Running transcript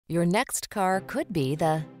Your next car could be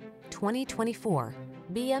the 2024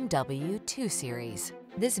 BMW 2 Series.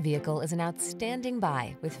 This vehicle is an outstanding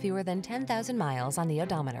buy with fewer than 10,000 miles on the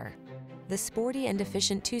odometer. The sporty and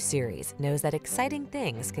efficient 2 Series knows that exciting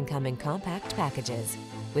things can come in compact packages.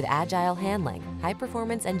 With agile handling,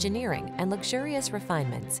 high-performance engineering, and luxurious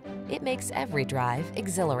refinements, it makes every drive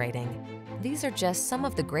exhilarating. These are just some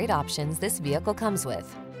of the great options this vehicle comes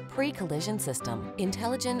with: pre-collision system,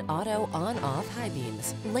 intelligent auto on-off high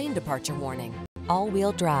beams, lane departure warning,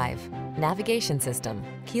 all-wheel drive, navigation system,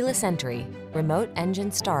 keyless entry, remote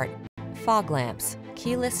engine start, fog lamps,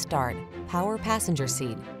 keyless start, power passenger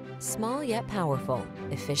seat. Small yet powerful,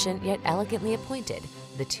 efficient yet elegantly appointed,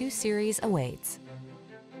 the 2 Series awaits.